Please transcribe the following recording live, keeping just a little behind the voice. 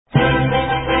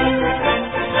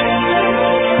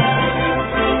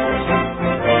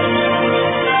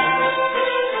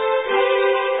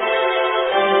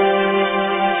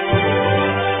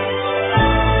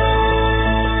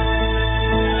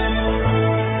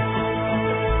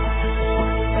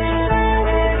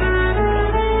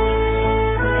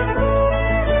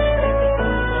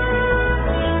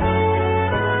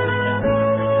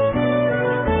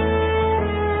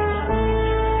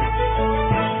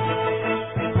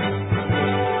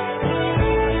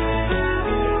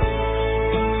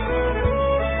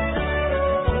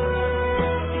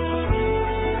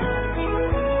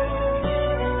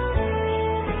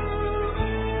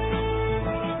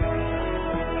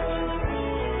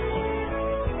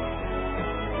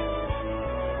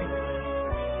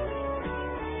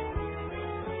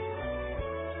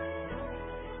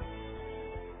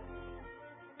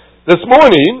This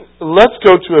morning, let's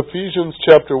go to Ephesians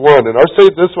chapter 1. And I'll say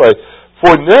it this way.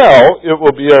 For now, it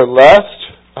will be our last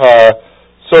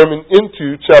sermon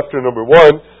into chapter number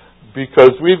 1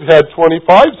 because we've had 25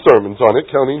 sermons on it,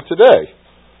 counting today,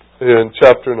 in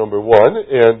chapter number 1.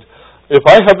 And if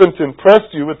I haven't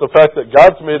impressed you with the fact that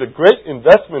God's made a great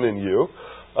investment in you,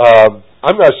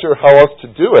 I'm not sure how else to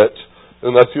do it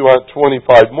unless you want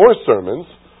 25 more sermons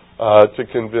to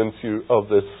convince you of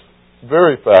this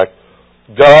very fact.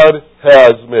 God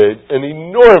has made an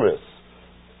enormous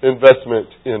investment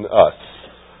in us.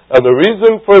 And the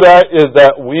reason for that is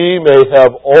that we may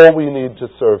have all we need to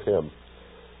serve Him.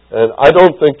 And I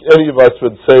don't think any of us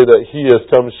would say that He has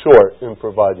come short in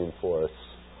providing for us.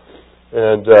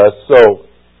 And so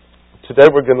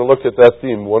today we're going to look at that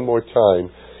theme one more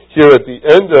time. Here at the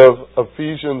end of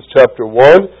Ephesians chapter 1,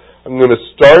 I'm going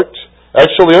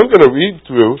to read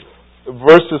through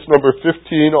verses number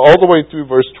 15 all the way through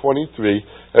verse 23,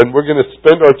 and we're going to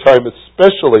spend our time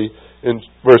especially in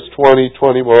verse 20,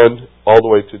 21, all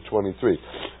the way to 23.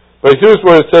 But here's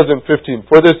what it says in 15.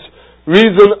 For this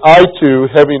reason I too,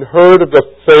 having heard of the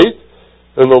faith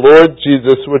in the Lord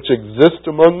Jesus which exists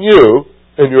among you,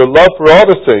 and your love for all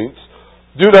the saints,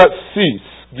 do not cease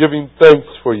giving thanks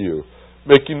for you,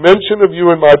 making mention of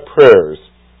you in my prayers,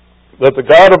 that the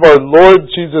God of our Lord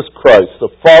Jesus Christ,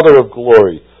 the Father of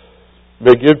glory,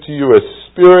 may give to you a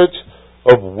spirit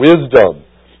of wisdom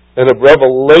and of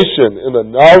revelation in the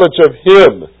knowledge of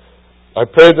Him. I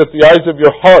pray that the eyes of your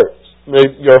heart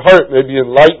may be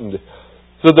enlightened,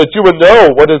 so that you would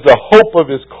know what is the hope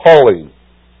of His calling,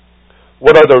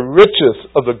 what are the riches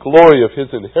of the glory of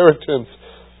His inheritance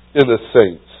in the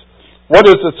saints, what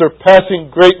is the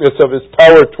surpassing greatness of His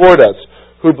power toward us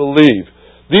who believe.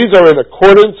 These are in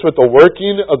accordance with the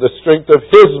working of the strength of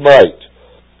His might,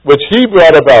 which He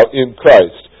brought about in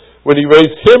Christ, when He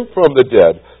raised Him from the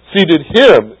dead, seated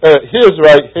Him at His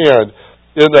right hand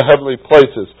in the heavenly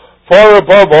places, far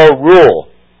above all rule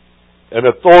and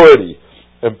authority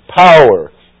and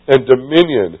power and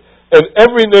dominion, and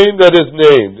every name that is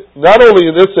named, not only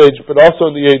in this age, but also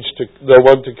in the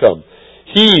one to come.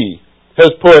 He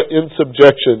has put in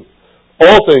subjection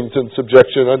all things in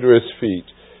subjection under His feet,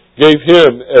 gave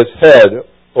Him as head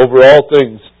over all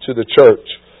things to the church,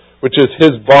 which is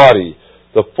His body,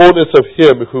 the fullness of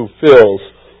Him who fills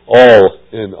all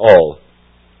in all.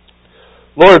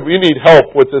 Lord, we need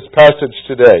help with this passage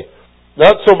today.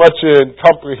 Not so much in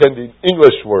comprehending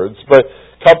English words, but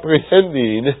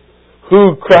comprehending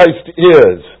who Christ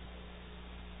is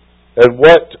and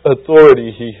what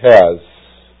authority He has.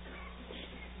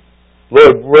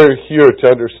 Lord, we're here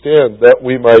to understand that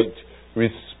we might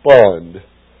respond.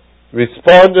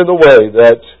 Respond in a way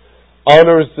that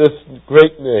honors this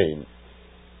great name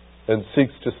and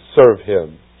seeks to serve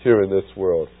Him here in this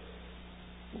world.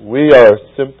 We are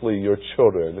simply your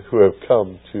children who have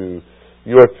come to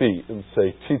your feet and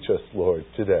say, teach us, Lord,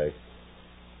 today.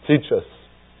 Teach us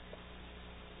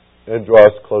and draw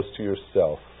us close to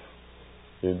yourself.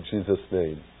 In Jesus'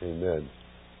 name, amen.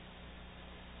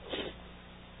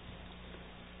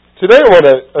 Today I want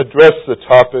to address the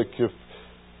topic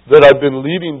that I've been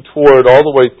leading toward all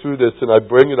the way through this, and I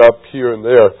bring it up here and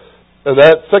there. And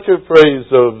that second phrase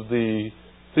of the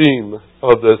theme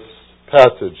of this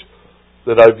passage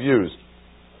that I've used,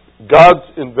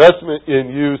 God's investment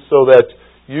in you so that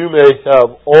you may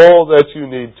have all that you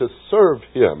need to serve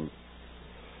Him.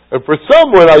 And for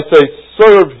some, when I say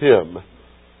serve Him,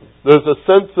 there's a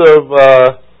sense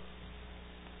of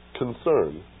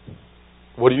concern.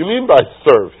 What do you mean by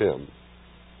serve Him?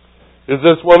 Is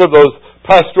this one of those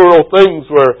pastoral things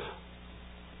where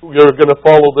you're going to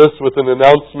follow this with an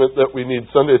announcement that we need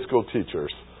Sunday school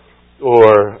teachers?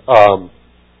 Or,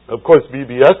 of course,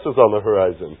 VBS is on the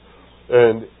horizon.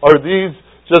 And are these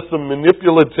just the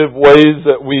manipulative ways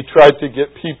that we try to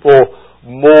get people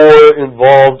more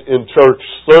involved in church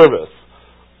service?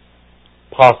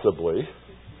 Possibly.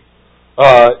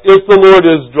 If the Lord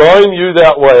is drawing you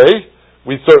that way,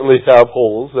 we certainly have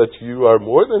holes that you are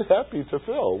more than happy to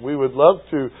fill. We would love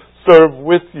to serve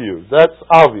with you. That's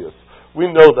obvious. We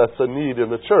know that's a need in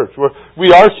the church.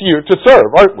 We are here to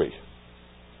serve, aren't we?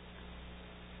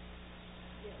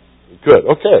 Good.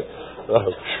 Okay.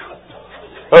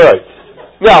 All right.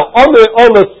 Now, on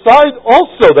the side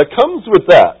also that comes with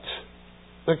that,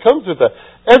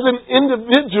 as an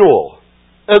individual,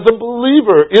 as a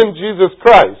believer in Jesus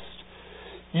Christ,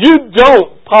 you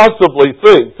don't possibly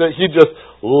think that He just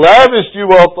lavished you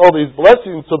with all these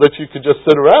blessings so that you could just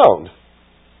sit around.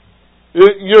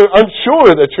 I'm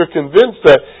sure that you're convinced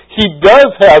that He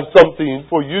does have something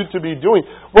for you to be doing,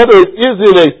 whether it is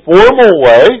in a formal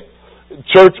way,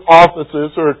 church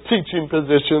offices or teaching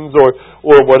positions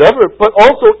or whatever, but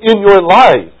also in your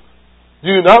life. Do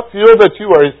you not feel that you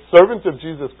are a servant of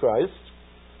Jesus Christ?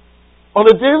 On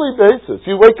a daily basis.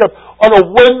 You wake up on a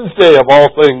Wednesday of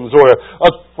all things or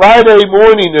a Friday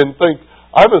morning and think,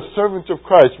 I'm a servant of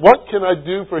Christ. What can I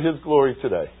do for His glory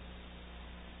today?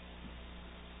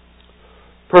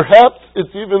 Perhaps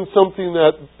it's even something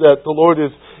that the Lord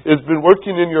has been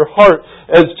working in your heart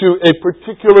as to a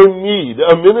particular need,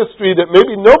 a ministry that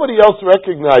maybe nobody else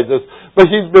recognizes, but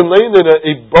He's been laying in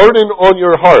a burden on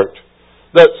your heart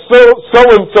that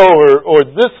so-and-so or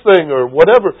this thing or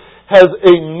whatever has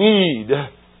a need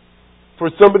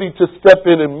for somebody to step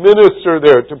in and minister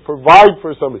there, to provide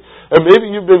for somebody. And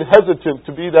maybe you've been hesitant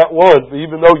to be that one,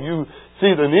 even though you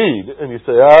see the need, and you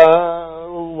say,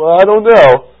 well, I don't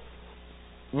know.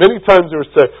 Many times we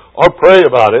say, I'll pray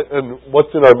about it, and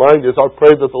what's in our mind is, I'll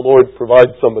pray that the Lord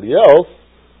provides somebody else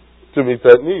to meet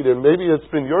that need. And maybe it's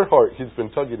been your heart He's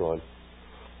been tugging on.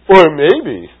 Or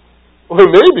maybe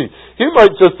He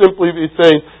might just simply be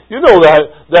saying, you know that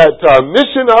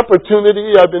mission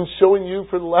opportunity I've been showing you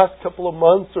for the last couple of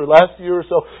months or last year or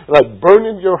so, and I've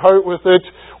burdened your heart with it.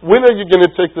 When are you going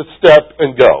to take the step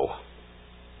and go?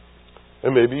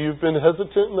 And maybe you've been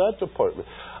hesitant in that department.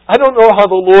 I don't know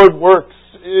how the Lord works.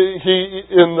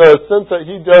 In the sense that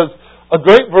He does a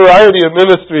great variety of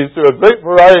ministries through a great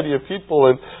variety of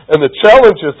people, and the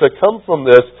challenges that come from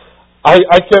this,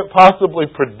 I can't possibly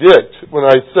predict when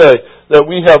I say that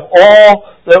we have all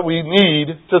that we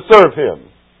need to serve Him.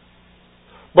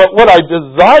 But what I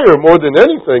desire more than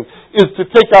anything is to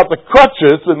take out the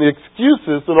crutches and the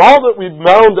excuses and all that we've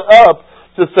mound up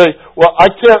to say, well,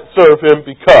 I can't serve Him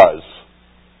because.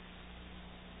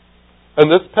 And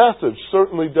this passage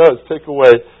certainly does take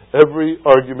away every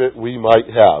argument we might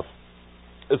have,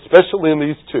 especially in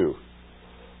these two.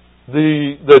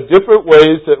 The different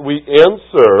ways that we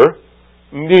answer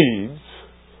needs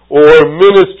or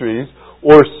ministries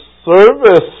or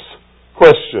service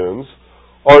questions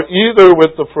are either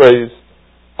with the phrase,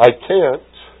 I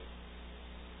can't,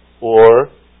 or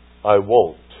I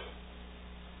won't.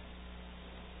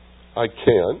 I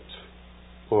can't,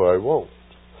 or I won't.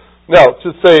 Now,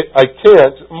 to say I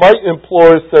can't might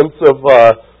implore a sense of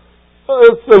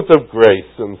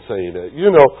grace in saying it.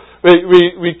 You know,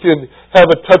 we can have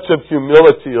a touch of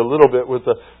humility a little bit with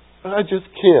I just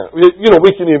can't.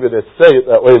 We can even say it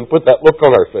that way and put that look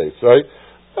on our face, right?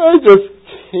 I just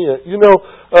can't.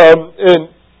 And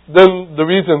then the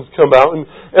reasons come out, and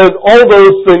all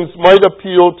those things might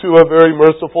appeal to a very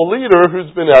merciful leader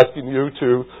who's been asking you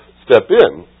to step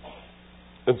in.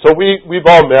 And so we've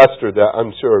all mastered that,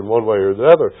 I'm sure, in one way or the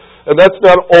other. And that's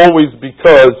not always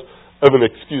because of an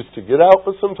excuse to get out,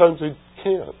 but sometimes we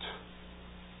can't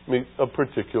meet a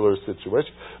particular situation.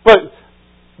 But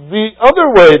the other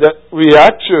way that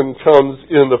reaction comes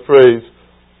in the phrase,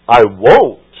 I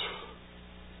won't.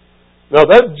 Now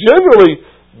that generally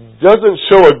doesn't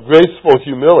show a graceful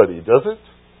humility, does it?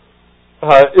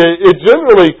 It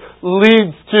generally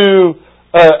leads to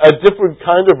a different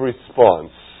kind of response.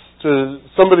 To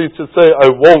somebody to say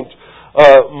I won't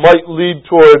might lead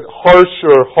toward harsh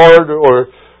or hard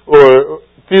or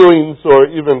feelings or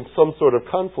even some sort of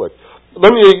conflict.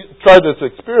 Let me try this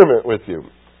experiment with you.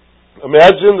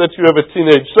 Imagine that you have a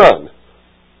teenage son.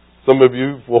 Some of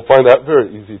you will find that very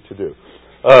easy to do.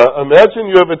 Imagine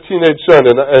you have a teenage son,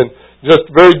 and just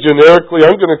very generically,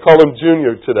 I'm going to call him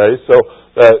Junior today, so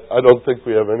that I don't think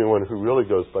we have anyone who really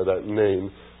goes by that name,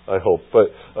 I hope.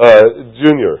 But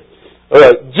Junior. All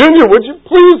right, Junior, would you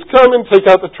please come and take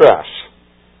out the trash?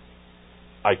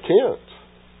 I can't.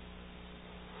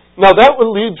 Now that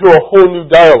would lead to a whole new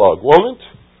dialogue, won't it?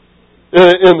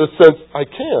 In the sense, I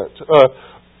can't.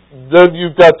 Then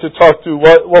you've got to talk to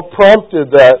what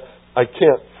prompted that I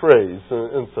can't phrase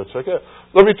and such like that.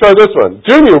 Let me try this one.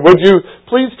 Junior, would you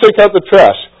please take out the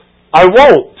trash? I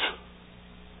won't.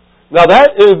 Now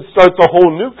that starts a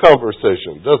whole new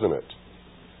conversation, doesn't it?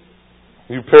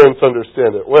 You parents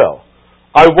understand it well.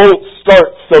 I won't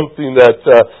start something that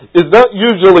is not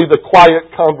usually the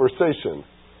quiet conversation.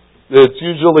 It's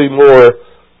usually more,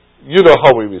 you know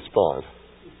how we respond.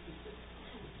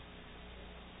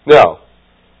 Now,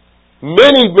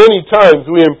 many, many times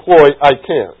we employ I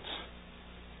can't.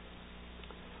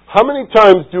 How many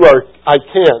times do our I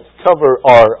can't cover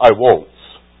our I won'ts?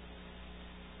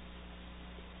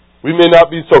 We may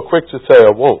not be so quick to say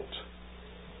I won't.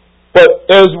 But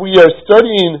as we are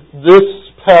studying this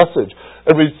passage,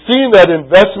 and we've seen that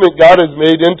investment God has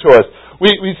made into us,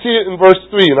 we see it in verse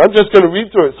 3, and I'm just going to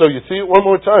read through it so you see it one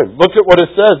more time. Look at what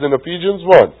it says in Ephesians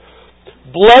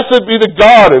 1. Blessed be the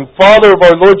God and Father of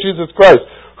our Lord Jesus Christ,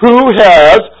 who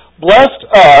has blessed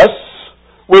us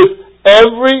with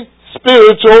every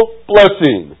spiritual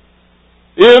blessing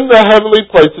in the heavenly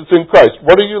places in Christ.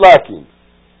 What are you lacking?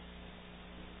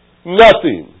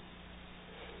 Nothing.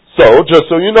 So, just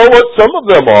so you know what some of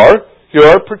them are, here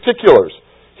are particulars.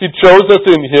 He chose us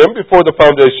in Him before the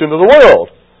foundation of the world,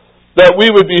 that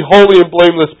we would be holy and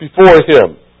blameless before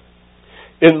Him.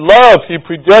 In love, He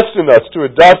predestined us to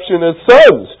adoption as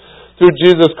sons through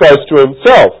Jesus Christ to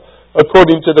Himself,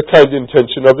 according to the kind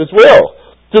intention of His will,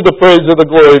 to the praise of the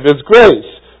glory of His grace,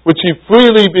 which He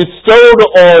freely bestowed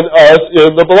on us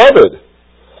in the Beloved.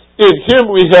 In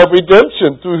Him we have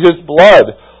redemption through His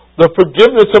blood, the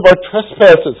forgiveness of our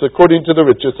trespasses according to the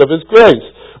riches of His grace,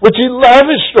 which He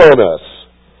lavished on us.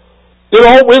 In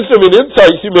all wisdom and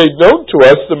insight He made known to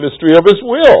us the mystery of His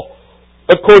will,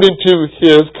 according to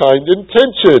His kind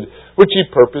intention, which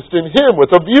He purposed in Him,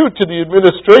 with a view to the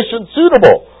administration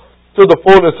suitable to the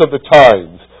fullness of the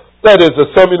times. That is,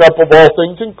 the summing up of all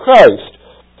things in Christ,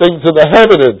 things in the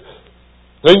heaven and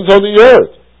things on the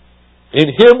earth.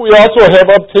 In Him we also have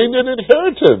obtained an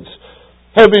inheritance,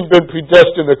 having been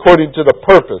predestined according to the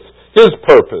purpose, His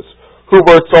purpose, who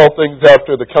works all things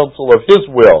after the counsel of His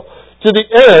will, to the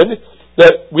end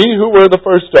that we who were the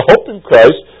first to hope in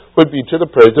Christ would be to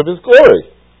the praise of His glory.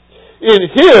 In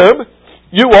Him,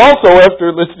 you also,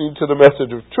 after listening to the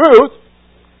message of truth,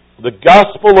 the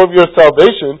gospel of your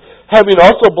salvation, having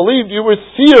also believed, you were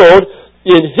sealed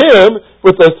in Him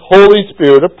with the Holy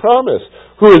Spirit of promise,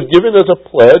 who is given as a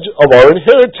pledge of our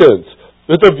inheritance,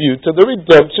 with a view to the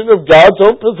redemption of God's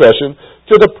own possession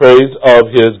to the praise of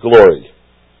His glory.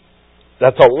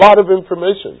 That's a lot of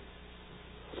information.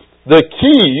 The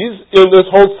keys in this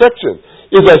whole section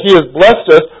is that He has blessed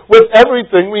us with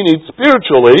everything we need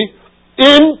spiritually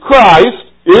in Christ,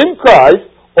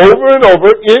 over and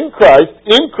over, in Christ,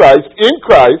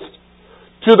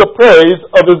 to the praise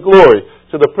of His glory,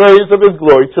 to the praise of His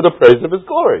glory, to the praise of His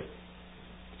glory.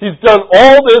 He's done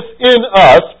all this in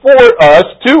us, for us,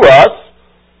 to us,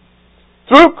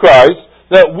 through Christ,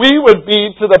 that we would be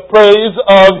to the praise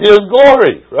of His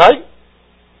glory, right?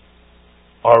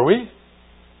 Are we?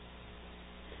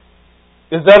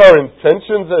 Is that our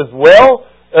intentions as well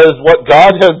as what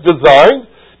God has designed?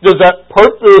 Does that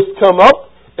purpose come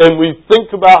up and we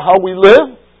think about how we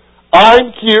live?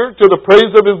 I'm here to the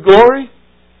praise of His glory.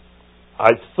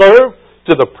 I serve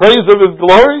to the praise of His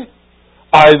glory.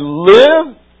 I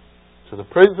live to the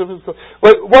praise of His glory.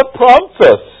 What prompts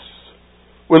us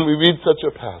when we read such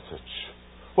a passage?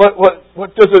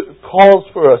 What does it cause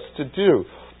for us to do?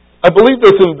 I believe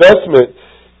this investment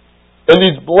and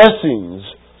these blessings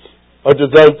are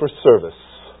designed for service.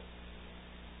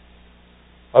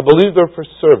 I believe they're for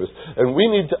service. And we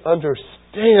need to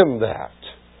understand that.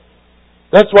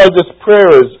 That's why this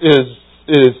prayer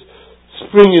is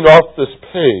springing off this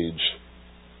page.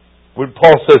 When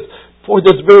Paul says, for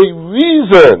this very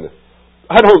reason,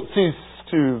 I don't cease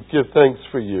to give thanks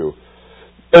for you.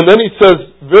 And then he says,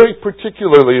 very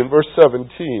particularly in verse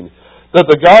 17, that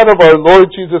the God of our Lord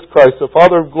Jesus Christ, the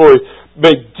Father of glory,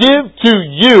 may give to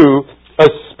you a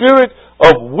spirit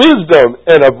of wisdom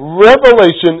and of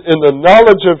revelation in the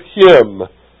knowledge of Him.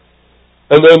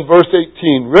 And then verse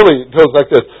 18, really it goes like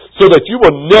this, so that you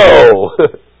will know.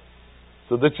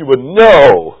 So that you would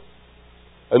know.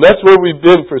 And that's where we've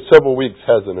been for several weeks,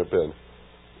 hasn't it been?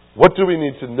 What do we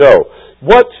need to know?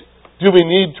 What do we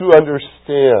need to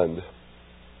understand?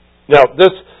 Now,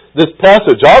 this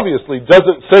passage obviously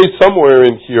doesn't say somewhere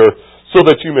in here, so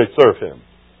that you may serve Him.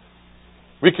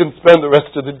 We can spend the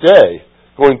rest of the day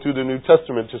going through the New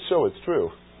Testament to show it's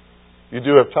true. You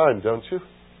do have time, don't you?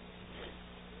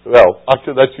 Well, I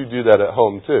could let you do that at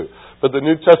home too. But the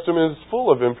New Testament is full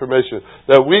of information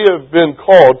that we have been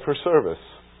called for service.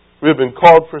 We have been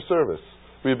called for service.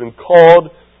 We have been called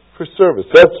for service.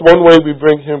 That's one way we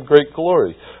bring Him great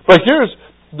glory. But here's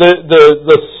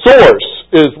the source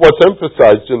is what's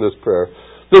emphasized in this prayer.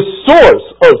 The source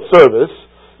of service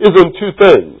is in two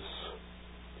things.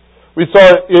 We saw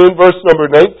it in verse number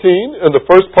 19 and the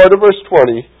first part of verse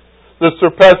 20, the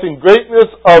surpassing greatness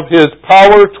of His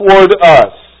power toward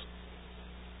us.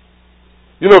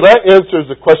 You know, that answers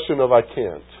the question of I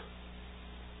can't.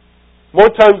 More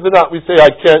times than not, we say I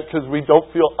can't because we don't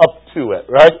feel up to it,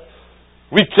 right?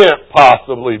 We can't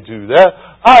possibly do that.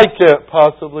 I can't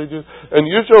possibly do. And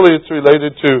usually it's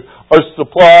related to our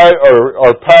supply,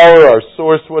 our power, our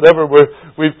source, whatever, where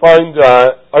we find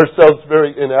ourselves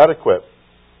very inadequate.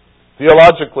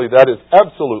 Theologically, that is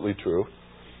absolutely true.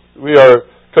 We are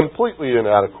completely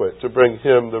inadequate to bring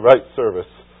Him the right service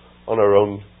on our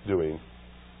own doing.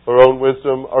 Our own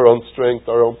wisdom, our own strength,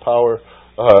 our own power,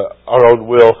 our own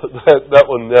will, that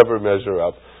will never measure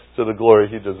up to the glory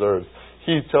He deserves.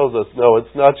 He tells us, no,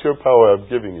 it's not your power I'm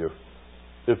giving you.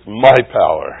 It's my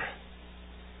power.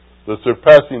 The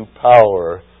surpassing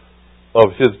power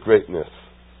of His greatness.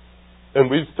 And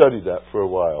we've studied that for a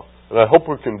while. And I hope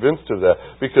we're convinced of that,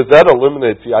 because that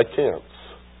eliminates the I can'ts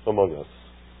among us.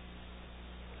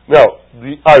 Now,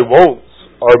 the I won'ts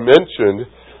are mentioned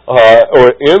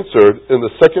or answered in the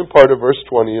second part of verse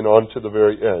 20 and on to the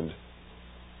very end.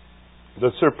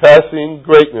 The surpassing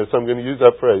greatness, I'm going to use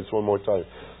that phrase one more time.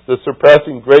 The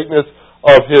surpassing greatness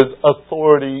of His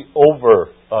authority over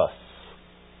us.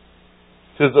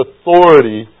 His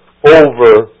authority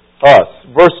over us.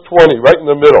 Verse 20, right in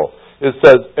the middle, it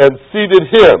says, and seated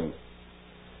Him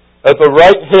at the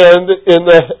right hand,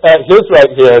 at His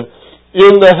right hand,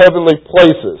 in the heavenly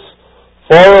places,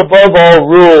 far above all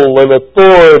rule and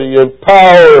authority and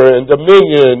power and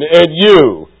dominion and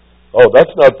you. Oh,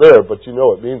 that's not there, but you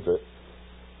know it means it.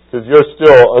 Because you're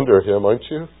still under Him, aren't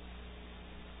you?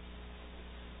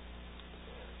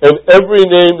 And every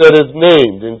name that is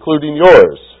named, including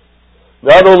yours,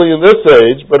 not only in this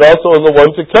age, but also in the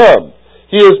one to come.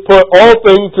 He has put all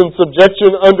things in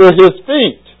subjection under His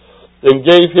feet, and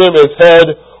gave Him as head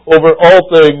over all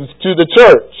things to the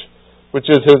church, which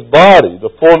is His body, the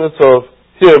fullness of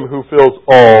Him who fills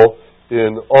all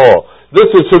in all. This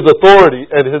is His authority,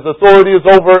 and His authority is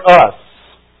over us.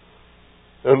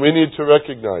 And we need to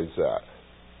recognize that.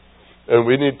 And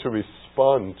we need to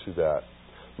respond to that.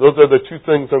 Those are the two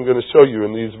things I'm going to show you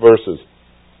in these verses.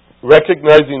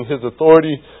 Recognizing His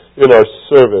authority in our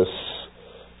service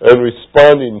and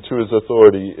responding to His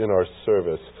authority in our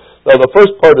service. Now, the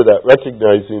first part of that,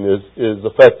 recognizing, is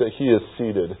the fact that He is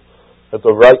seated at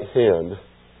the right hand.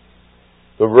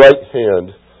 The right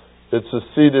hand. It's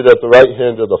seated at the right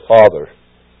hand of the Father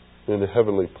in the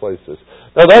heavenly places.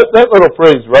 Now, that little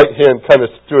phrase, right hand, kind of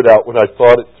stood out when I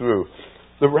thought it through.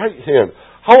 The right hand.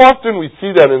 How often we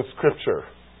see that in Scripture?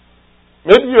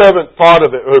 Maybe you haven't thought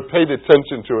of it or paid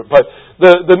attention to it, but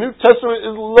the New Testament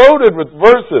is loaded with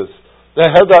verses that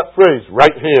have that phrase,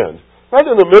 right hand, right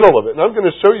in the middle of it. And I'm going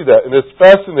to show you that, and it's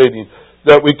fascinating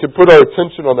that we could put our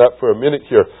attention on that for a minute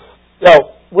here.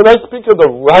 Now, when I speak of the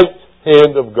right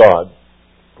hand of God,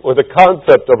 or the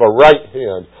concept of a right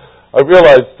hand, I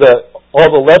realize that all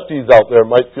the lefties out there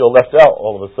might feel left out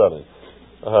all of a sudden.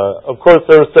 Of course,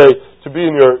 they would say,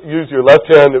 use your left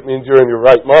hand, it means you're in your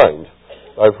right mind.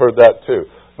 I've heard that too.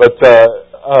 But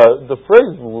the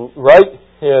phrase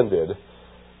right-handed,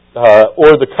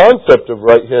 or the concept of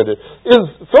right-handed, is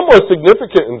somewhat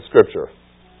significant in Scripture.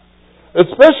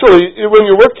 Especially when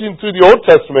you're working through the Old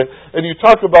Testament and you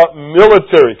talk about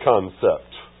military concept.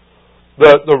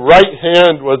 The right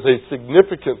hand was a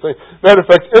significant thing. Matter of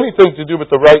fact, anything to do with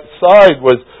the right side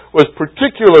was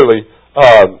particularly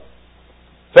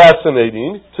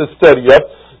fascinating to study up.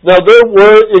 Now, there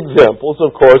were examples,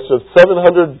 of course, of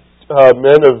 700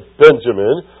 men of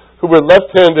Benjamin who were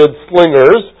left-handed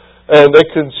slingers, and they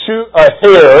could shoot a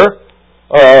hare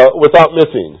without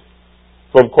missing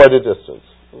from quite a distance.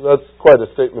 That's quite a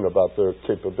statement about their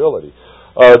capability.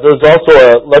 There's also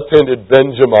a left-handed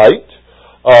Benjamite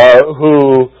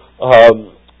who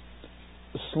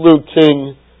slew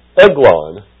King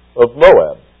Eglon of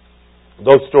Moab.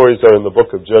 Those stories are in the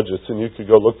book of Judges, and you could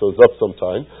go look those up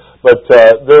sometime. But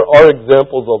there are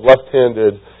examples of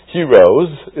left-handed heroes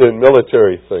in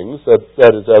military things.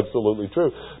 That is absolutely true.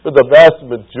 But the vast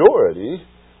majority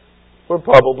were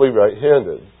probably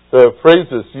right-handed. The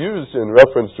phrases used in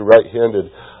reference to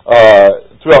right-handed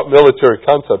throughout military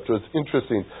concept was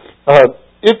interesting.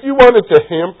 If you wanted to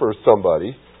hamper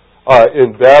somebody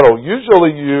in battle,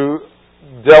 usually you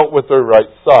dealt with their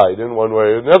right side in one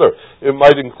way or another. It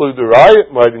might include their eye,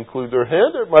 it might include their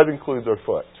hand, it might include their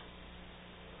foot.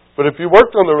 But if you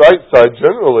worked on the right side,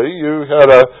 generally you had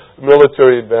a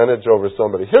military advantage over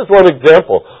somebody. Here's one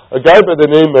example. A guy by the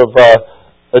name of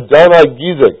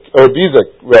Adonai-Bezek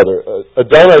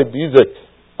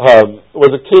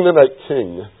was a Canaanite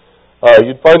king.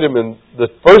 You'd find him in the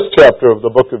first chapter of the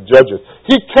book of Judges.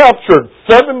 He captured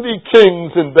 70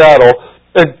 kings in battle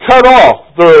and cut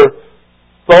off their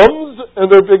thumbs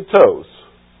and their big toes,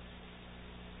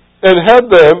 and had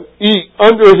them eat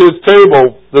under his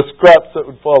table the scraps that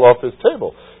would fall off his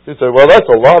table. You say, well, that's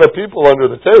a lot of people under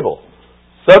the table.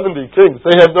 70 kings.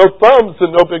 They had no thumbs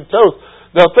and no big toes.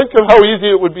 Now think of how easy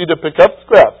it would be to pick up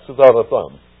scraps without a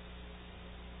thumb.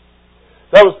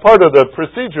 That was part of the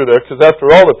procedure there, because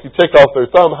after all, if you take off their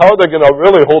thumb, how are they going to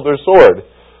really hold their sword?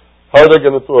 How are they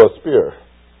going to throw a spear?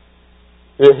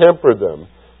 It hampered them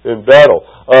in battle.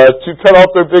 To cut off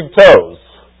their big toes.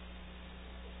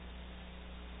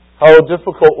 How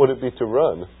difficult would it be to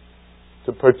run?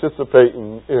 To participate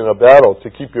in a battle, to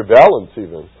keep your balance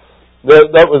even?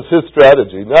 That was his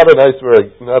strategy. Not a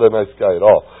nice guy at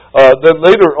all. Then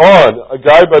later on, a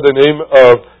guy by the name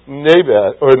of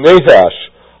Nahash,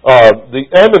 the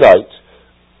Ammonite,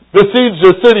 besieged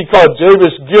a city called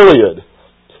Jabesh Gilead.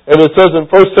 And it says in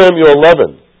 1 Samuel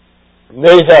 11,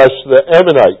 Nahash the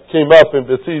Ammonite came up and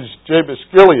besieged Jabesh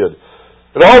Gilead.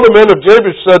 And all the men of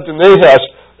Jabesh said to Nahash,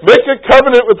 "Make a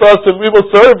covenant with us and we will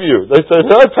serve you." They said,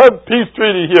 "Let's have a peace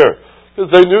treaty here."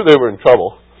 Because they knew they were in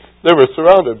trouble. They were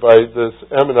surrounded by this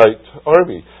Ammonite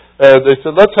army. And they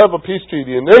said, "Let's have a peace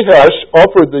treaty." And Nahash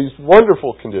offered these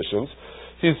wonderful conditions.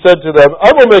 He said to them,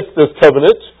 "I will make this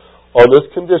covenant on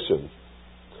this condition.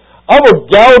 I will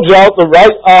gouge out the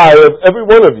right eye of every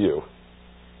one of you."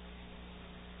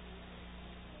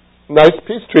 Nice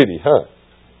peace treaty, huh?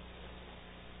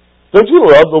 Don't you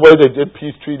love the way they did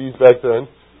peace treaties back then?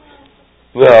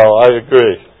 No, I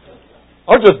agree.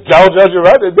 I'll just gouge out your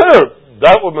right eye. There,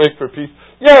 that will make for peace.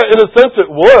 Yeah, in a sense it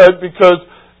would, because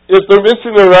if they're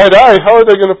missing their right eye, how are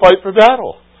they going to fight for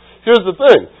battle? Here's the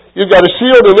thing. You've got a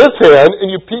shield in this hand,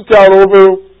 and you peek out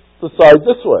over the side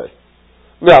this way.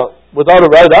 Now, without a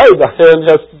right eye, the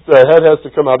head has to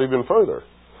come out even further.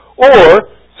 Or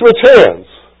switch hands.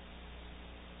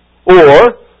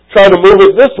 Or try to move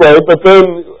it this way, but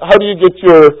then how do you get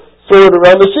your sword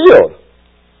around the shield?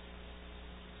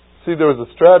 See, there was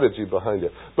a strategy behind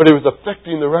it, but it was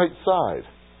affecting the right side.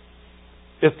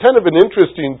 It's kind of an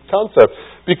interesting concept,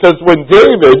 because when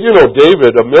David,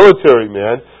 David, a military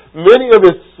man, many of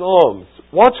his Psalms,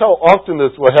 watch how often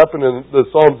this will happen in the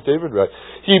Psalms David read.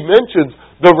 He mentions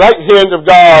the right hand of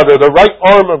God or the right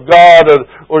arm of God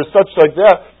or such like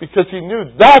that, because he knew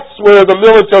that's where the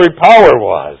military power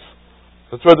was.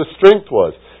 That's where the strength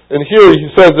was. And here he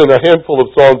says in a handful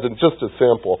of Psalms, in just a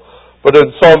sample, but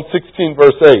in Psalm 16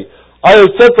 verse 8, "I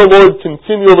have set the Lord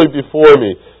continually before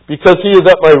me. Because he is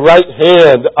at my right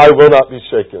hand, I will not be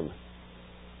shaken."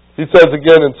 He says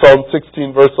again in Psalm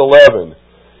 16 verse 11,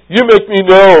 "You make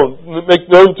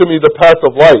known to me the path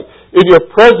of life. In your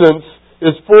presence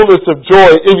is fullness of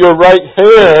joy. In your right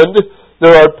hand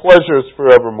there are pleasures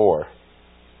forevermore."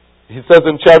 He says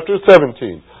in chapter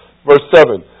 17, verse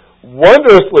 7,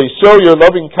 "Wondrously show your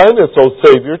loving kindness, O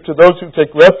Savior, to those who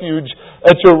take refuge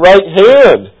at your right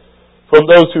hand from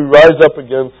those who rise up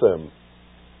against them."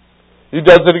 He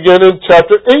does it again in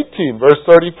chapter 18, verse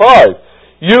 35.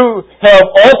 "You have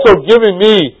also given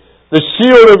me the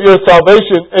shield of your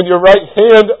salvation, and your right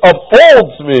hand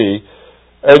upholds me,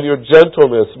 and your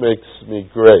gentleness makes me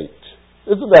great."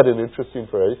 Isn't that an interesting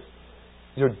phrase?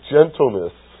 Your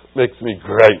gentleness makes me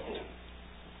great.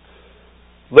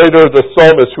 Later, the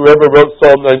psalmist, whoever wrote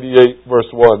Psalm 98,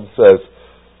 verse 1, says,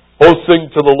 "Oh, sing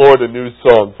to the Lord a new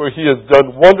song, for he has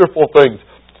done wonderful things.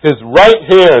 His right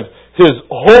hand, his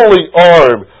holy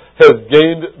arm, has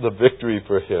gained the victory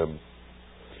for him."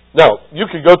 Now, you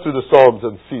can go through the Psalms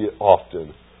and see it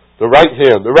often. The right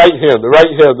hand, the right hand, the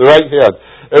right hand, the right hand.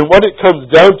 And what it comes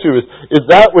down to is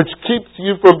that which keeps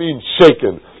you from being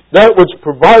shaken. That which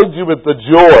provides you with the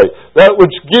joy. That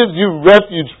which gives you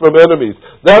refuge from enemies.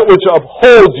 That which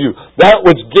upholds you. That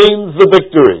which gains the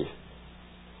victory.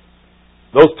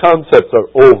 Those concepts are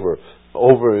over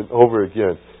and over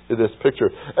again in this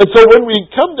picture. And so when we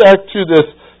come back to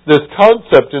this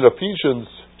concept in Ephesians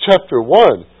chapter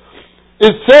 1,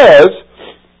 it says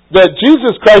that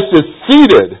Jesus Christ is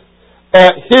seated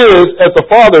at the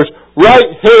Father's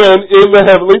right hand in the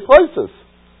heavenly places.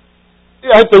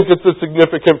 I think it's a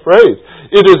significant phrase.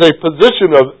 It is a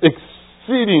position of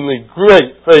exceedingly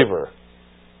great favor.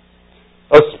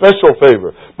 A special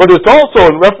favor. But it's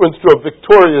also in reference to a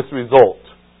victorious result.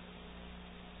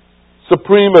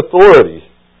 Supreme authority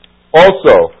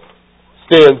also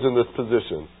stands in this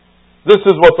position. This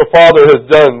is what the Father has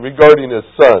done regarding His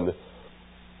Son.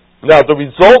 Now, the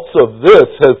results of this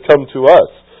has come to us.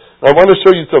 I want to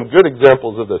show you some good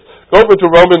examples of this. Go over to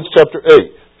Romans chapter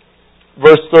 8.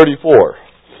 Verse 34.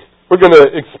 We're going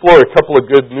to explore a couple of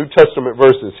good New Testament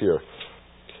verses here.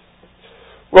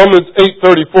 Romans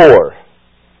 8:34.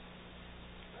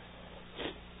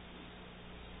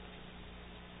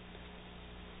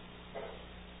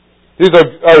 These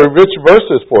are rich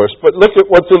verses for us, but look at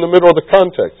what's in the middle of the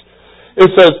context.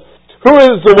 It says, "Who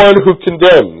is the one who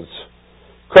condemns?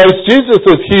 Christ Jesus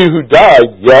is he who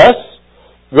died, yes,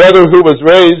 rather who was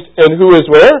raised, and who is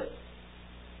where?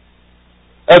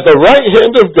 At the right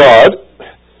hand of God."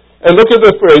 And look at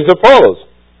the phrase that follows.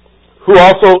 "Who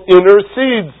also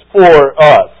intercedes for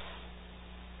us."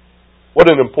 What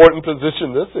an important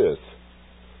position this is.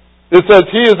 It says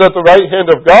He is at the right hand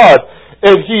of God,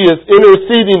 and He is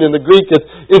interceding. In the Greek, it's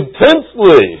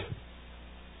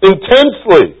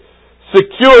intensely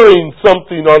securing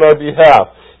something on our behalf.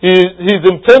 He's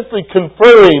intensely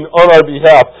conferring on our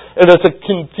behalf, and it's a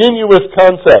continuous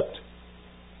concept.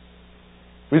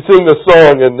 We sing the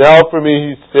song, and now for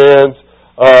me he stands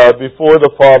before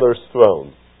the Father's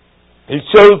throne. He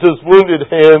shows his wounded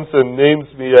hands and names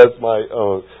me as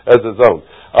his own.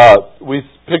 We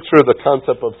picture the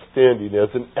concept of standing as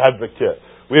an advocate.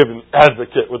 We have an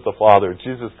advocate with the Father,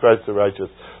 Jesus Christ the righteous.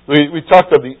 We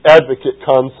talked of the advocate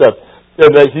concept,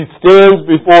 and that he stands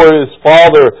before his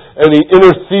Father and he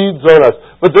intercedes on us.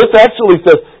 But this actually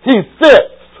says he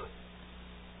sits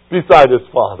beside his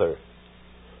Father.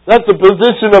 That's a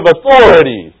position of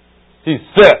authority. He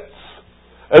sits.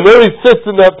 And there he sits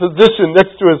in that position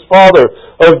next to his Father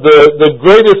of the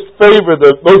greatest favor,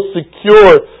 the most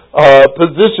secure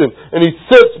position. And he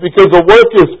sits because the work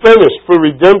is finished for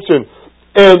redemption.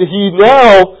 And he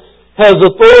now has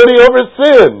authority over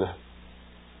sin.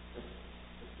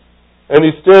 And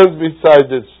he sits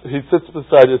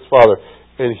beside his Father,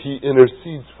 and he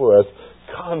intercedes for us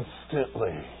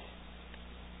constantly.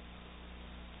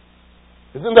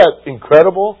 Isn't that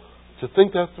incredible to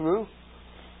think that through?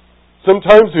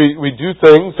 Sometimes we do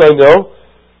things, I know.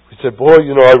 We say, boy,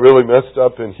 I really messed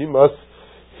up, and he must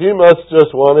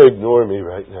just want to ignore me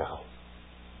right now.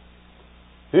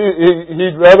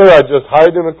 He'd rather I just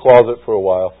hide in a closet for a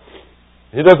while.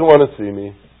 He doesn't want to see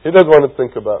me. He doesn't want to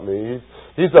think about me.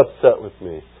 He's upset with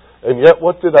me. And yet,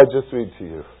 what did I just read to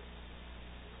you?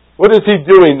 What is he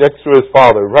doing next to his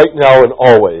Father right now and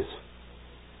always?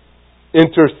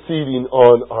 Interceding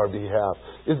on our behalf.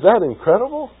 Is that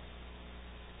incredible?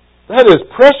 That is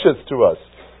precious to us.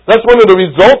 That's one of the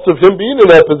results of him being in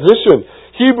that position.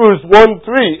 Hebrews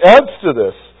 1:3 adds to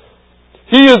this.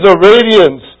 He is a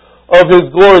radiance of his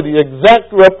glory, the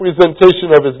exact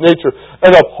representation of his nature,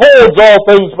 and upholds all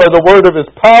things by the word of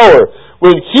his power.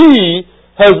 When he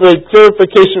has made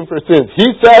purification for sins, he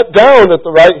sat down at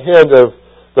the right hand of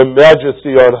the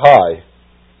majesty on high.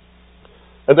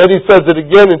 And then he says it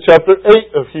again in chapter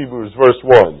 8 of Hebrews, verse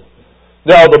 1.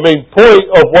 Now, the main point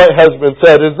of what has been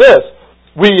said is this.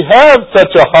 We have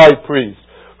such a high priest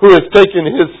who has taken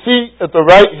his seat at the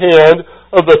right hand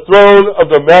of the throne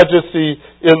of the majesty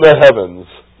in the heavens.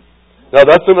 Now,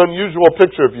 that's an unusual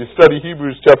picture if you study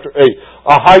Hebrews chapter 8.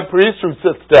 A high priest who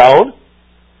sits down.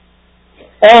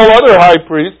 All other high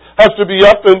priests have to be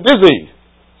up and busy.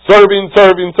 Serving,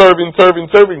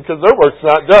 because their work's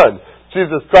not done.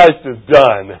 Jesus Christ is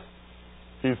done.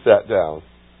 He sat down.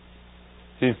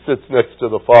 He sits next to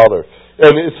the Father.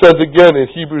 And it says again in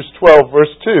Hebrews 12,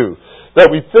 verse 2,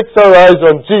 that we fix our eyes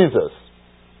on Jesus,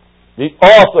 the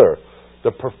author,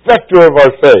 the perfecter of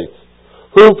our faith,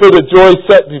 who for the joy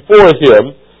set before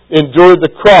him endured the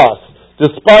cross,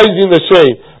 despising the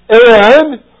shame,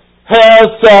 and has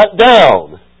sat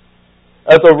down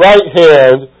at the right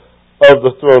hand of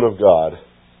the throne of God.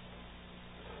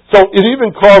 So it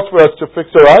even calls for us to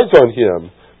fix our eyes on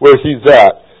him, where he's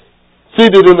at.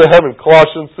 Seated in the heaven,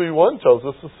 Colossians 3:1 tells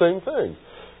us the same thing.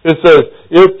 It says,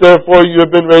 if therefore you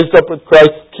have been raised up with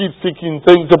Christ, keep seeking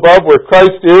things above where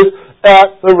Christ is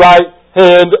at the right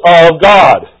hand of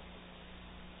God.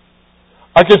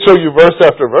 I could show you verse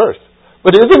after verse.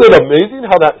 But isn't it amazing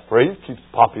how that phrase keeps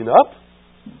popping up?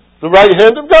 The right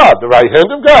hand of God, the right hand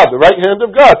of God, the right hand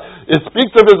of God. It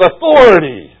speaks of his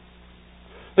authority.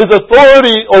 His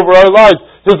authority over our lives.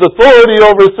 His authority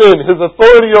over sin. His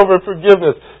authority over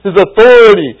forgiveness. His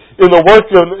authority in the work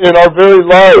in our very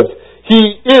lives.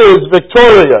 He is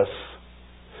victorious.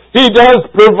 He does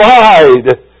provide.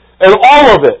 And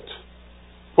all of it.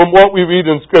 From what we read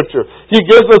in Scripture. He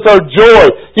gives us our joy.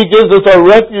 He gives us our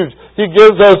refuge. He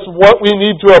gives us what we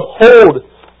need to uphold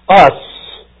us.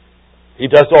 He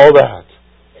does all that.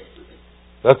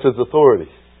 That's his authority.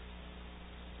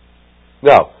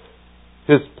 Now,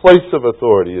 his place of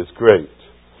authority is great.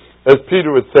 As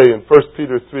Peter would say in 1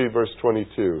 Peter 3, verse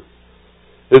 22,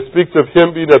 it speaks of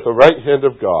him being at the right hand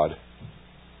of God,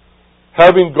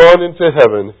 having gone into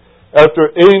heaven after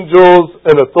angels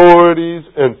and authorities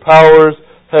and powers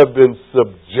have been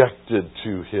subjected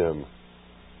to him.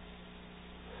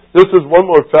 This is one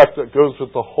more fact that goes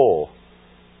with the whole.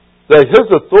 That his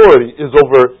authority is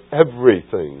over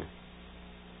everything.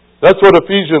 That's what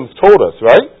Ephesians told us,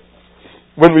 right?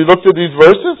 When we looked at these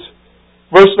verses.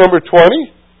 Verse number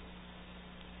 20.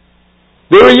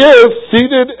 There he is,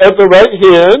 seated at the right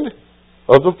hand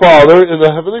of the Father in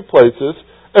the heavenly places.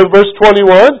 And verse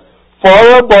 21.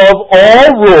 Far above all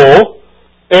rule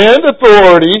and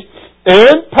authority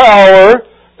and power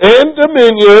and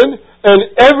dominion and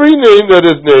every name that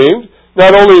is named,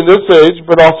 not only in this age,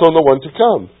 but also in the one to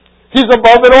come. He's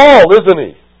above it all, isn't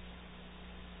he?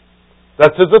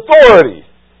 That's his authority.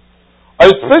 I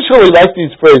especially like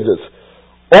these phrases.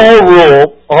 all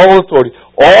rule, all authority,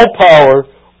 all power,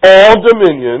 all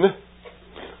dominion.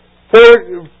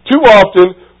 For too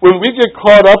often, when we get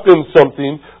caught up in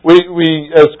something,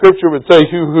 we as Scripture would say,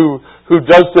 who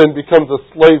does sin becomes a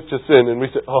slave to sin, and we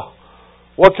say, oh,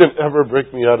 what can ever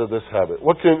break me out of this habit?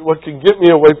 What can get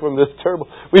me away from this terrible?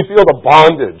 We feel the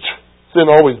bondage. Sin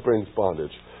always brings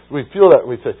bondage. We feel that, and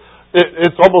we say,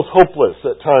 it's almost hopeless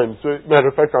at times. Matter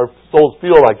of fact, our souls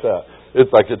feel like that.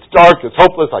 It's like it's dark, it's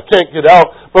hopeless, I can't get out.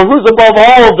 But who's above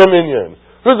all dominion?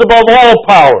 Who's above all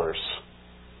powers?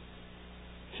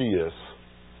 He is.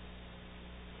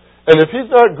 And if He's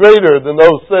not greater than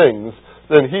those things,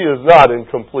 then He is not in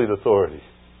complete authority.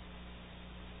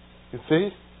 You see?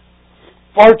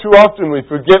 Far too often we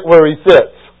forget where He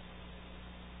sits.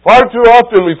 Far too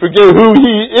often we forget who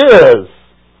He is.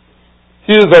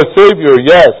 He is our Savior,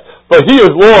 yes, but He is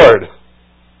Lord.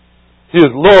 He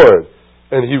is Lord,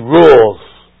 and He rules.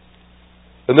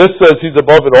 And this says He's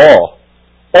above it all.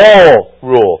 All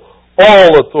rule,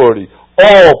 all authority,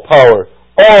 all power,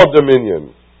 all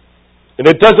dominion. And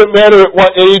it doesn't matter at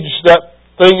what age that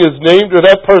thing is named or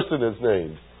that person is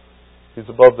named. He's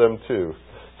above them too.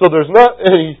 So there's not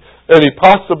any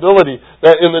possibility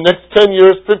that in the next 10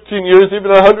 years, 15 years,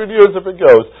 even 100 years if it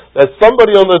goes, that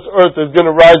somebody on this earth is going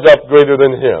to rise up greater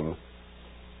than Him.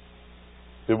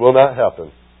 It will not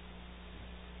happen.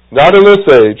 Not in this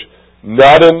age,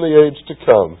 not in the age to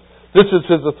come. This is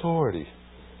His authority.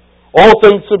 All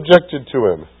things subjected to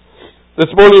Him.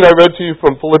 This morning I read to you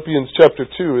from Philippians chapter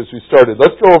 2 as we started.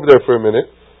 Let's go over there for a minute.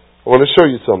 I want to show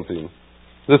you something.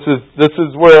 This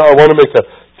is where I want to make a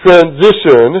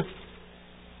transition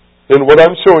in what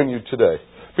I'm showing you today.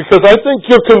 Because I think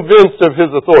you're convinced of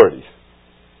His authority.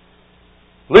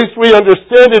 At least we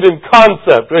understand it in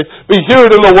concept. Right? We hear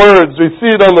it in the words. We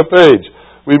see it on the page.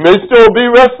 We may still be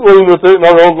wrestling with it in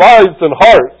our own lives and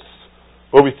hearts.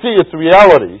 But we see its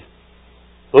reality.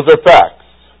 Those are facts.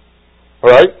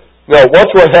 Alright? Now watch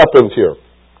what happens here.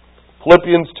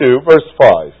 Philippians 2, verse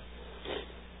 5.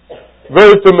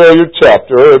 Very familiar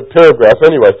chapter, or paragraph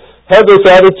anyway. Have this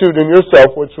attitude in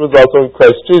yourself, which was also in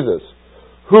Christ Jesus,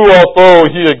 who, although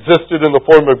He existed in the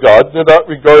form of God, did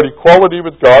not regard equality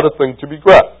with God a thing to be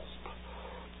grasped,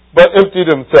 but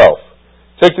emptied Himself,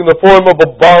 taking the form of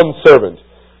a bondservant,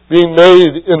 being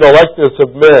made in the likeness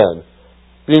of man,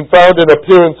 being found in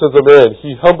appearance as a man,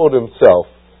 He humbled Himself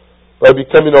by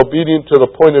becoming obedient to the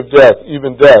point of death,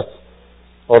 even death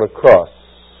on a cross.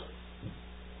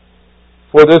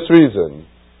 For this reason,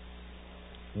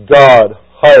 God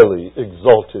highly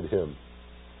exalted Him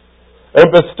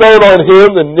and bestowed on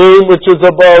Him the name which is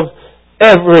above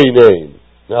every name.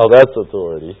 Now that's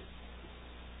authority.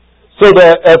 So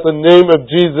that at the name of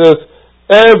Jesus,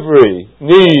 every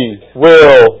knee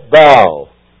will bow.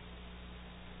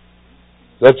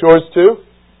 Is that yours too?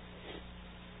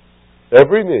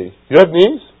 Every knee. You have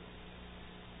knees?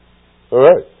 All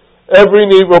right. Every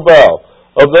knee will bow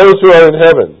of those who are in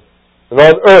heaven and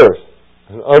on earth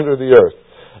and under the earth.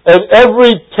 And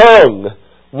every tongue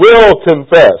will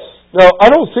confess. Now, I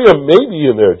don't see a maybe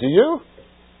in there, do you?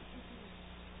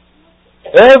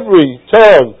 Every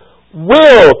tongue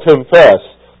will confess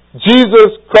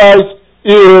Jesus Christ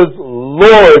is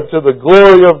Lord to the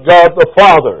glory of God the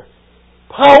Father.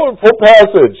 Powerful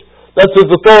passage. That's His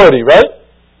authority, right?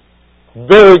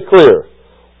 Very clear.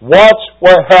 Watch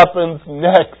what happens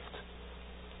next.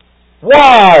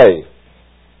 Why?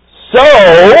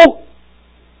 So,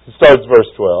 starts verse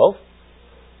 12.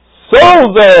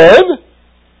 So then,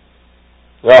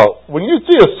 now, when you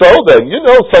see a so then, you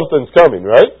know something's coming,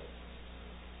 right?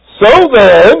 So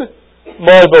then,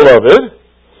 my beloved,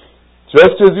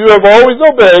 just as you have always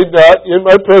obeyed, not in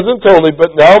my presence only,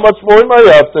 but now much more in my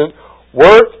absence,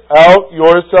 work out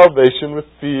your salvation with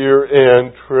fear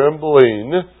and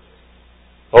trembling.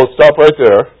 Oh, stop right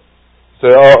there.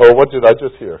 Say, uh-oh, what did I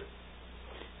just hear?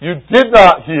 You did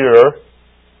not hear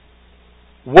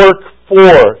work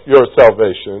for your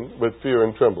salvation with fear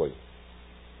and trembling.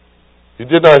 You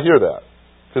did not hear that,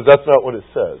 because that's not what it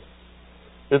says.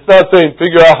 It's not saying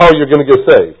figure out how you're going to get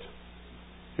saved.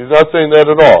 He's not saying that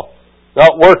at all.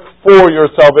 Not work for your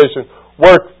salvation.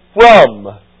 Work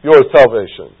from your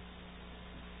salvation.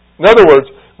 In other words,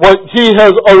 what He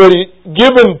has already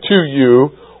given to you,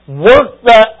 work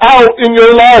that out in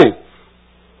your life.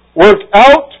 Work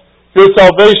out your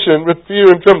salvation with fear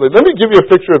and trembling. Let me give you a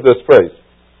picture of this phrase.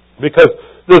 Because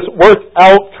this work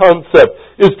out concept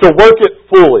is to work it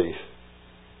fully.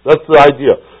 That's the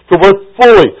idea. To work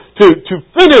fully. To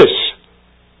finish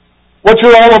what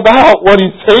you're all about, what He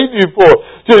saved you for.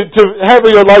 To have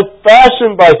your life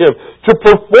fashioned by Him. To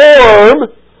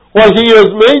perform what He has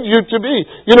made you to be.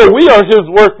 You know, we are His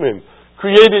workmen,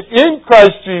 created in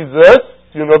Christ Jesus,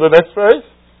 do you know the next phrase?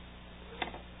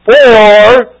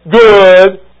 For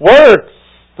good works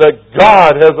that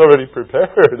God has already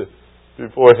prepared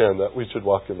beforehand that we should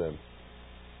walk in them.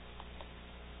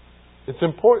 It's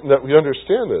important that we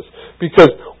understand this because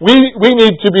we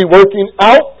need to be working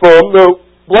out from the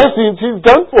blessings He's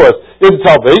done for us in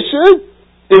salvation,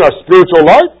 in our spiritual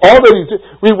life, all that He's done.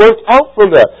 We work out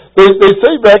from that. They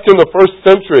say back in the first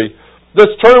century, this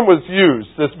term was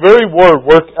used, this very word,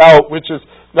 work out, which is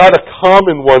not a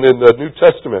common one in the New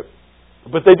Testament.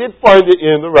 But they did find it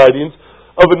in the writings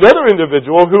of another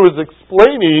individual who was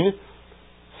explaining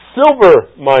silver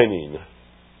mining.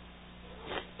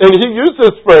 And he used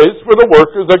this phrase for the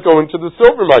workers that go into the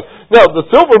silver mine. Now, the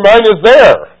silver mine is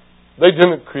there. They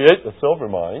didn't create the silver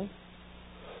mine.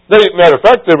 Matter of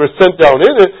fact, they were sent down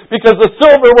in it because the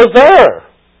silver was there.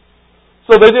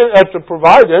 So they didn't have to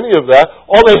provide any of that.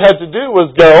 All they had to do was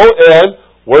go and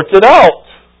work it out.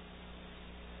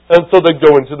 And so they'd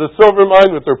go into the silver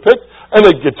mine with their pick, and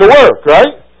they'd get to work,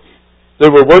 right? They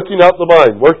were working out the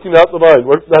mine, working out the mine.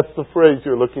 That's the phrase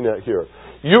you're looking at here.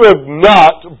 You have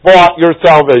not bought your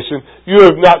salvation. You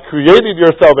have not created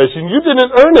your salvation. You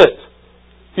didn't earn it.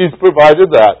 He's provided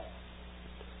that.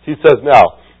 He says,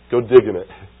 now, go dig in it.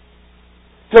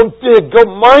 Go dig. Go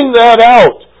mine that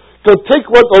out. Go take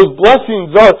what those blessings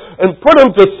are and put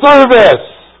them to service.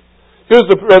 Here's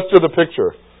the rest of the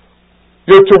picture.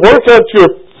 You're to work out your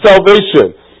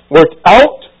salvation. Work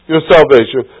out your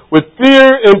salvation with fear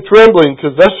and trembling,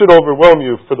 because that should overwhelm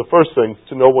you for the first thing,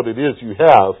 to know what it is you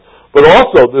have. But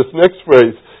also, this next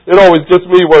phrase, it always gets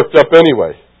me worked up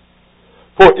anyway.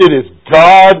 For it is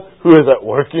God who is at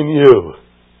work in you.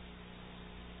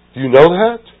 Do you know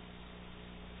that?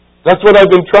 That's what I've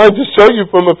been trying to show you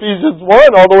from Ephesians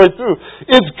 1 all the way through.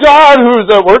 It's God who is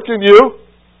at work in you,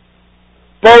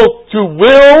 both to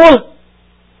will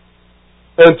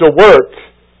and to work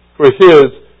for His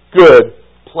good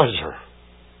pleasure.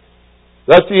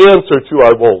 That's the answer to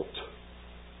I won't.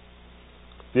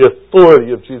 The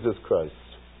authority of Jesus Christ.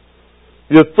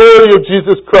 The authority of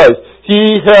Jesus Christ.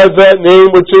 He has that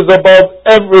name which is above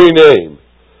every name.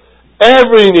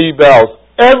 Every knee bows.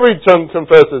 Every tongue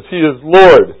confesses He is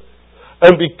Lord.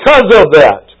 And because of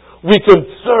that, we can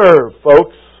serve,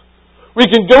 folks. We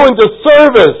can go into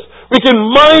service. We can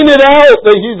mine it out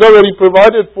that He's already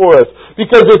provided for us.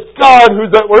 Because it's God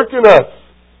who's at work in us.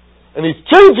 And He's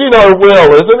changing our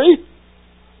will, isn't He?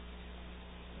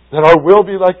 That our will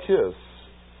be like His.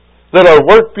 That our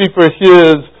work be for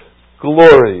His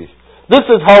glory. This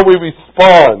is how we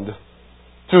respond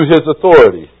to His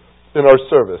authority in our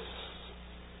service.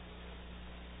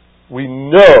 We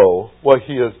know what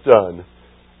He has done,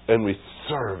 and we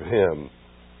serve Him.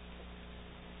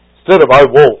 Instead of I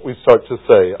won't, we start to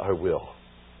say, I will.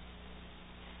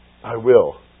 I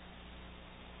will.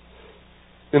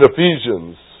 In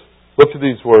Ephesians, look at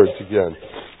these words again.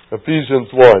 Ephesians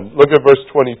 1. Look at verse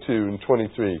 22 and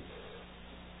 23.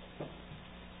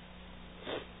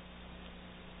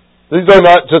 These are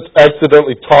not just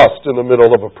accidentally tossed in the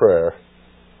middle of a prayer,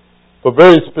 but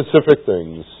very specific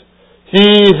things.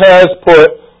 He has put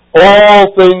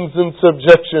all things in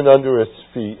subjection under His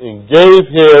feet and gave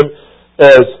Him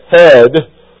as head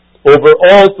over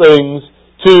all things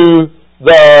to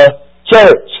the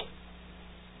church.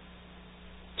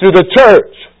 To the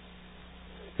church.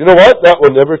 You know what? That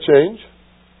will never change.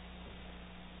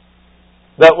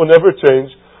 That will never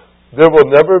change. There will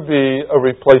never be a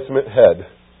replacement head.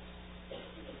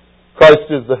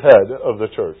 Christ is the head of the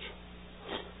church.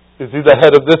 Is He the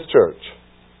head of this church?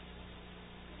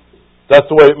 That's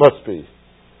the way it must be.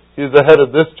 He's the head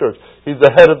of this church. He's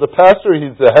the head of the pastor.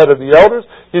 He's the head of the elders.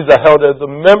 He's the head of the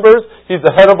members. He's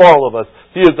the head of all of us.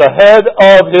 He is the head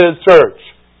of His church.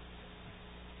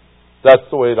 That's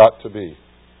the way it ought to be.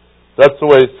 That's the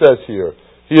way it says here.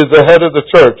 He is the head of the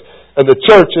church, and the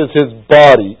church is His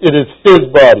body. It is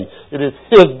His body. It is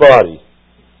His body.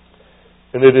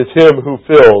 And it is Him who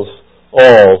fills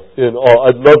all in all.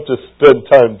 I'd love to spend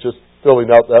time just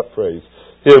filling out that phrase.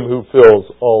 Him who fills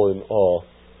all in all.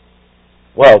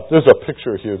 Wow, there's a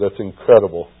picture here that's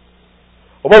incredible.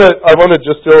 I want to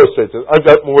just illustrate this. I've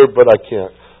got more, but I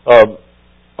can't.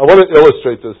 I want to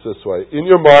illustrate this way. In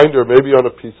your mind, or maybe on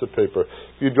a piece of paper,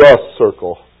 you draw a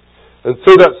circle. And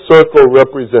say that circle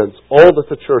represents all that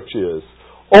the church is.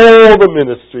 All the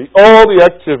ministry, all the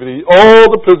activity, all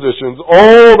the positions,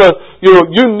 all the,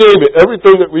 you name it.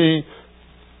 Everything that we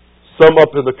sum up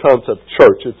in the concept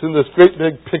church. It's in this great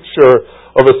big picture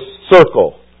of a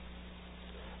circle.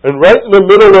 And right in the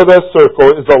middle of that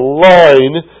circle is a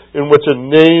line in which a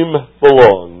name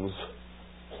belongs.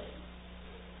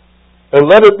 And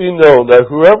let it be known that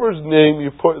whoever's name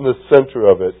you put in the center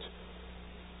of it,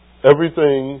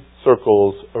 everything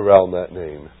circles around that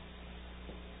name.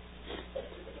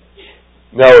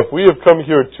 Now, if we have come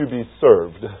here to be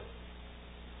served,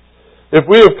 if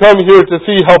we have come here to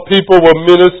see how people will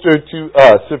minister to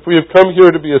us, if we have come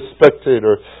here to be a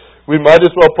spectator, we might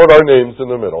as well put our names in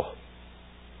the middle.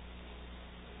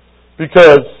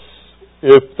 Because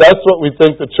if that's what we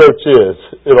think the church is,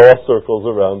 it all circles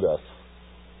around us.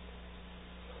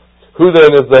 Who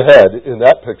then is the head in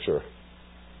that picture?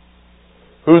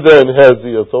 Who then has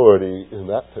the authority in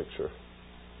that picture?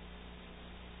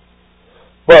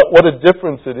 But what a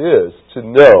difference it is to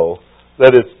know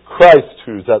that it's Christ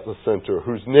who's at the center,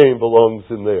 whose name belongs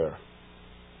in there.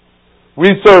 We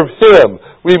serve Him.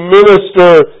 We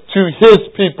minister to His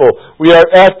people. We are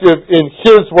active in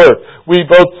His work. We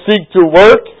both seek to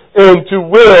work and to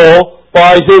will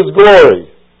by His glory.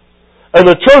 And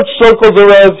the church circles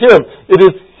around Him. It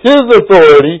is His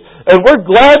authority, and we're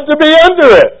glad to be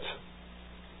under it.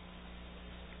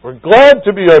 We're glad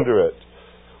to be under it.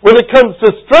 When it comes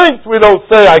to strength, we don't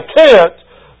say, I can't,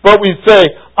 but we say,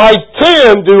 I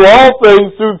can do all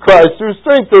things through Christ who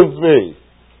strengthens me.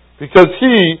 Because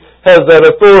He has that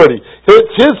authority.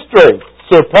 It's His strength,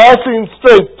 surpassing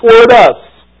strength toward us,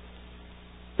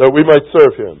 that we might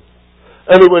serve Him.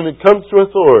 And when it comes to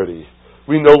authority,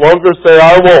 we no longer say,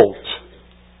 I won't,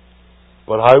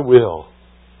 but I will.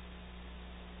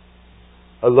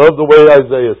 I love the way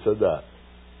Isaiah said that.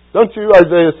 Don't you?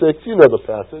 Isaiah 6, you know the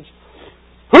passage.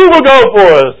 Who will go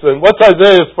for us? And what's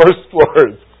Isaiah's first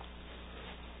words?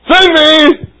 Send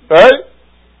me! Right?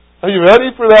 Are you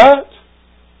ready for that?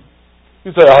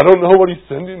 You say, I don't know what He's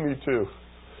sending me to.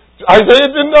 Isaiah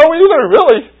didn't know either,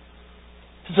 really.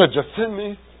 He said, just send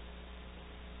me.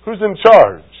 Who's in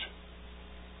charge?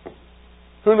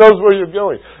 Who knows where you're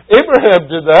going? Abraham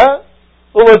did that.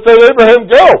 The Lord said, Abraham,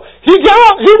 go. He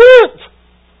got, he went.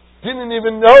 Didn't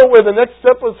even know where the next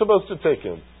step was supposed to take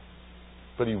him.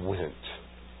 But he went.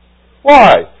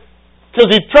 Why? Because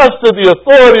he trusted the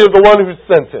authority of the one who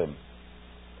sent him.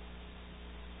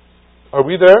 Are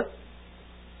we there?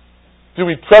 Do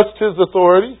we trust His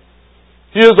authority?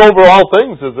 He is over all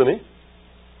things, isn't He?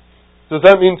 Does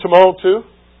that mean tomorrow too?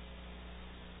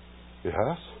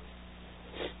 Yes.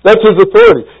 That's His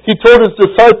authority. He told His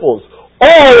disciples,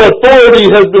 all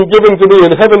authority has been given to me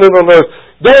in heaven and on earth.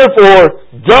 Therefore,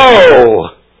 go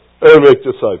and make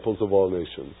disciples of all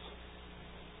nations.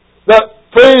 That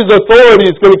phrase authority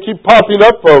is going to keep popping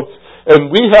up, folks, and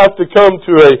we have to come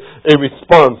to a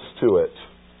response to it.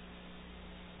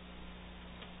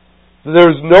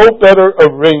 There's no better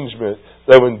arrangement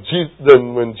than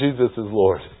when Jesus is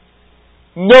Lord.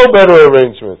 No better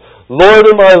arrangement. Lord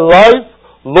in my life,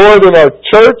 Lord in our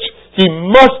church, He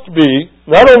must be,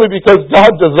 not only because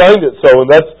God designed it so, and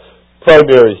that's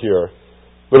primary here,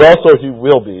 but also He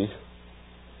will be.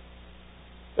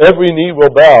 Every knee will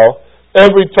bow.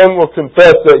 Every tongue will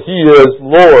confess that He is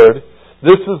Lord.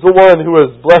 This is the one who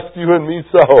has blessed you and me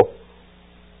so.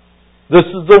 This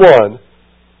is the one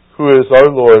who is our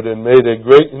Lord and made a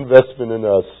great investment in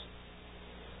us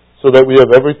so that we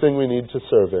have everything we need to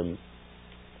serve Him.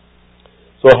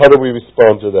 So how do we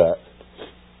respond to that?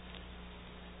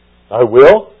 I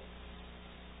will,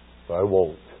 but I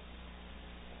won't.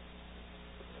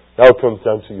 Now it comes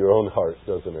down to your own heart,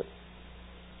 doesn't it?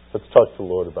 Let's talk to the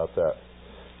Lord about that.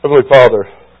 Heavenly Father,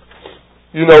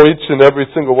 You know each and every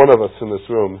single one of us in this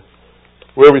room,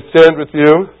 where we stand with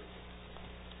You,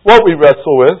 what we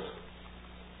wrestle with,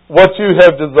 what You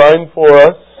have designed for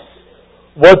us,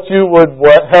 what You would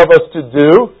have us to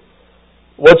do,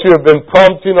 what You have been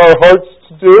prompting our hearts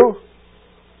to do,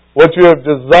 what You have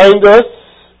designed us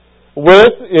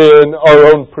with in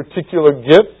our own particular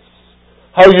gifts,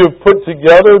 how You've put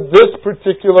together this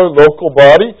particular local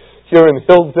body here in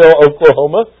Hillsdale,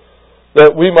 Oklahoma,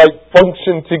 that we might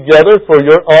function together for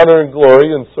Your honor and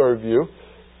glory and serve You.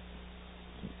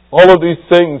 All of these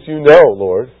things You know,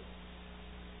 Lord.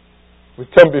 We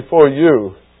come before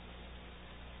You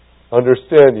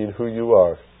understanding who You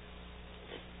are.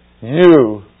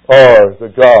 You are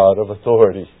the God of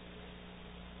authority.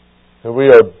 And we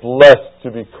are blessed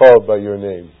to be called by Your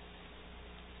name.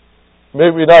 May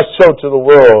we not show to the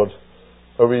world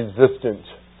a resistant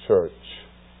church,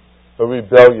 a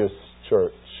rebellious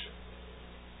church,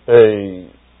 a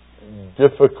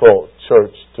difficult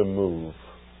church to move.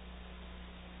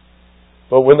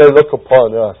 But when they look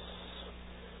upon us,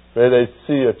 may they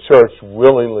see a church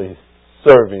willingly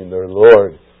serving their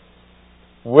Lord,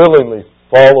 willingly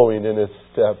following in His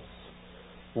steps,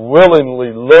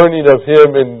 willingly learning of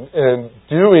Him and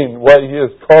doing what He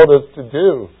has called us to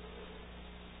do.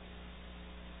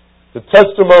 The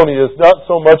testimony is not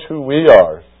so much who we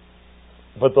are,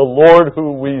 but the Lord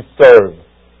who we serve.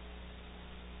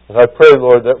 And I pray,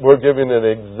 Lord, that we're giving an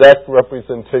exact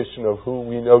representation of who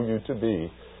we know you to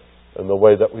be and the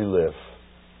way that we live.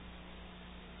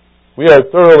 We are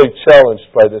thoroughly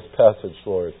challenged by this passage,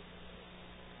 Lord.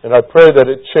 And I pray that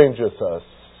it changes us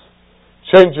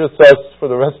for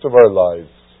the rest of our lives.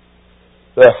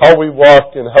 That how we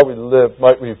walk and how we live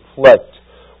might reflect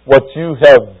what you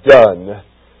have done,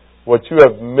 what you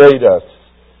have made us,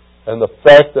 and the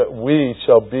fact that we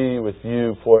shall be with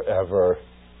you forever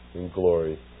in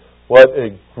glory. What a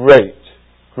great,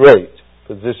 great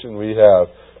position we have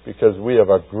because we have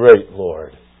a great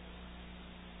Lord.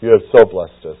 You have so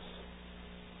blessed us.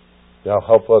 Now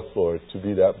help us, Lord, to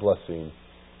be that blessing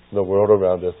in the world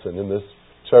around us and in this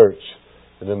church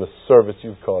and in the service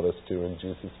you've called us to. In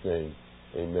Jesus' name,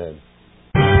 amen.